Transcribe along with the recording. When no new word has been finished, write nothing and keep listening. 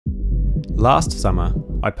Last summer,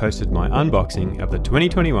 I posted my unboxing of the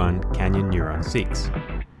 2021 Canyon Neuron 6.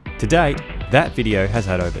 To date, that video has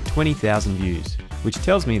had over 20,000 views, which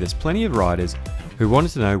tells me there's plenty of riders who wanted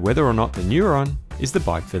to know whether or not the Neuron is the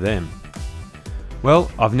bike for them. Well,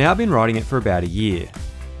 I've now been riding it for about a year,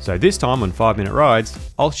 so this time on 5-minute rides,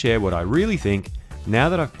 I'll share what I really think now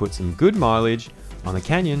that I've put some good mileage on the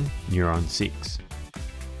Canyon Neuron 6.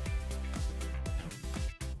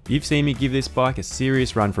 You've seen me give this bike a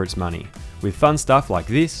serious run for its money, with fun stuff like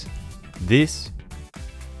this,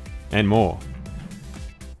 and more.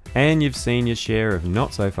 And you've seen your share of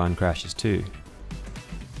not so fun crashes too.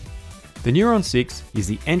 The Neuron 6 is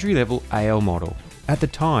the entry-level AL model. At the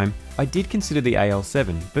time, I did consider the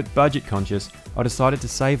AL7, but budget conscious, I decided to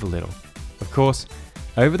save a little. Of course,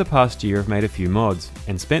 over the past year I've made a few mods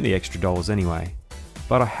and spent the extra dollars anyway,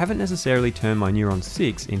 but I haven't necessarily turned my Neuron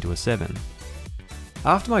 6 into a 7.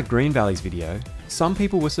 After my Greenvalleys video, some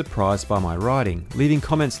people were surprised by my riding, leaving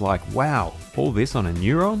comments like, "Wow, all this on a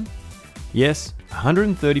Neuron?" Yes,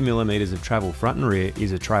 130mm of travel front and rear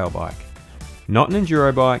is a trail bike, not an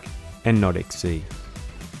enduro bike and not XC.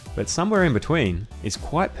 But somewhere in between is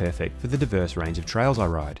quite perfect for the diverse range of trails I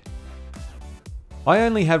ride. I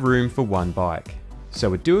only have room for one bike,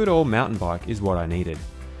 so a do-it-all mountain bike is what I needed.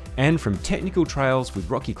 And from technical trails with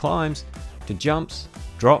rocky climbs to jumps,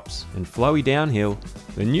 drops and flowy downhill,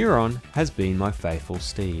 the Neuron has been my faithful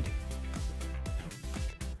steed.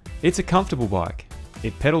 It's a comfortable bike.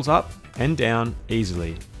 It pedals up and down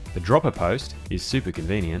easily. The dropper post is super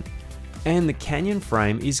convenient, and the Canyon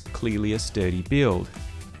frame is clearly a sturdy build,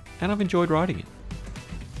 and I've enjoyed riding it.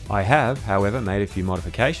 I have, however, made a few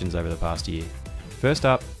modifications over the past year. First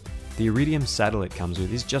up, the iridium saddle it comes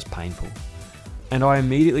with is just painful, and I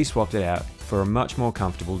immediately swapped it out for a much more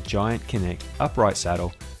comfortable Giant Connect upright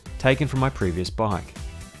saddle taken from my previous bike.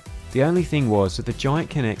 The only thing was that the Giant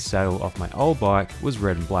Connect saddle off my old bike was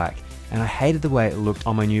red and black, and I hated the way it looked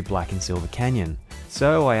on my new black and silver Canyon.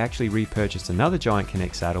 So I actually repurchased another Giant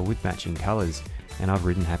Connect saddle with matching colours, and I've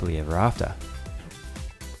ridden happily ever after.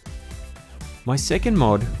 My second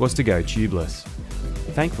mod was to go tubeless.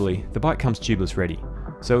 Thankfully, the bike comes tubeless ready,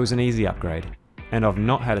 so it was an easy upgrade, and I've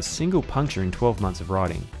not had a single puncture in 12 months of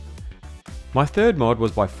riding. My third mod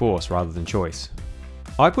was by force rather than choice.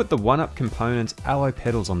 I put the 1UP Components alloy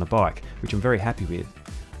pedals on the bike, which I'm very happy with,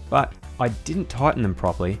 but I didn't tighten them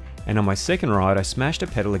properly, and on my second ride I smashed a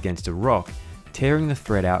pedal against a rock, tearing the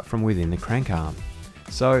thread out from within the crank arm.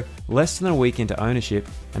 So less than a week into ownership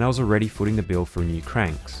and I was already footing the bill for new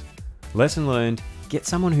cranks. Lesson learned, get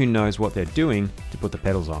someone who knows what they're doing to put the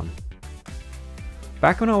pedals on.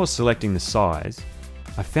 Back when I was selecting the size,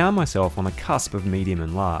 I found myself on the cusp of medium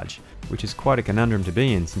and large, which is quite a conundrum to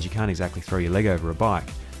be in since you can't exactly throw your leg over a bike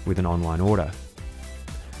with an online order.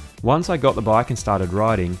 Once I got the bike and started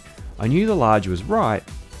riding, I knew the large was right,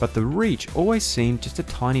 but the reach always seemed just a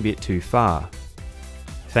tiny bit too far.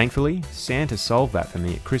 Thankfully, Santa solved that for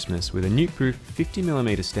me at Christmas with a nuke-proof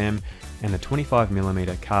 50mm stem and a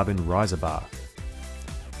 25mm carbon riser bar.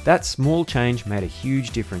 That small change made a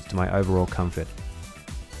huge difference to my overall comfort.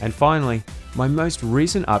 And finally, my most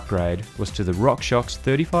recent upgrade was to the RockShox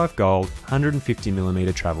 35 Gold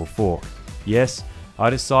 150mm travel fork. Yes, I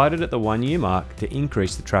decided at the 1-year mark to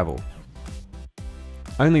increase the travel.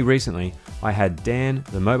 Only recently, I had Dan,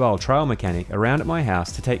 the mobile trail mechanic, around at my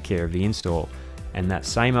house to take care of the install, and that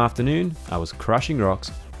same afternoon, I was crushing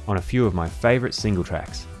rocks on a few of my favourite single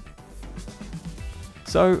tracks.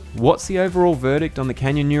 So, what's the overall verdict on the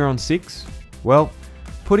Canyon Neuron 6? Well,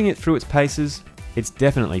 putting it through its paces, it's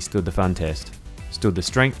definitely stood the fun test, stood the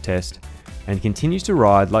strength test, and continues to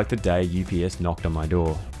ride like the day UPS knocked on my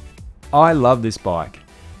door. I love this bike,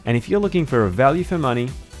 and if you're looking for a value for money,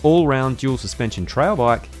 all-round dual suspension trail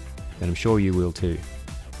bike, then I'm sure you will too.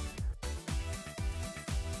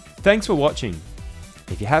 Thanks for watching.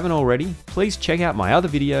 If you haven't already, please check out my other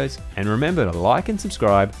videos and remember to like and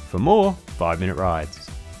subscribe for more 5-minute rides.